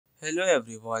Hello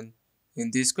everyone.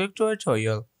 In this quick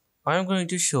tutorial, I am going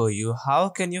to show you how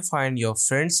can you find your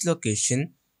friend's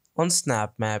location on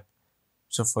SnapMap.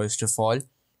 So first of all,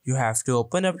 you have to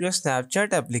open up your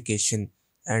Snapchat application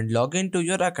and log into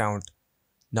your account.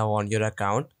 Now on your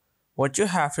account, what you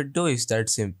have to do is that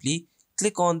simply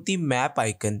click on the map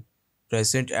icon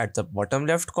present at the bottom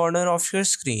left corner of your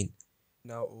screen.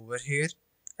 Now over here,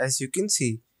 as you can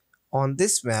see, on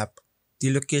this map,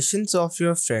 the locations of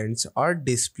your friends are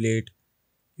displayed.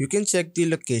 You can check the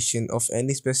location of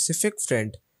any specific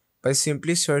friend by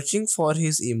simply searching for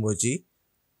his emoji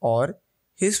or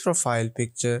his profile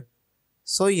picture.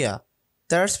 So yeah,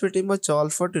 that's pretty much all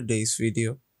for today's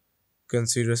video.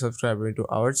 Consider subscribing to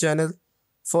our channel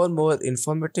for more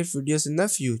informative videos in the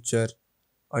future.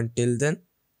 Until then,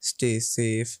 stay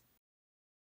safe.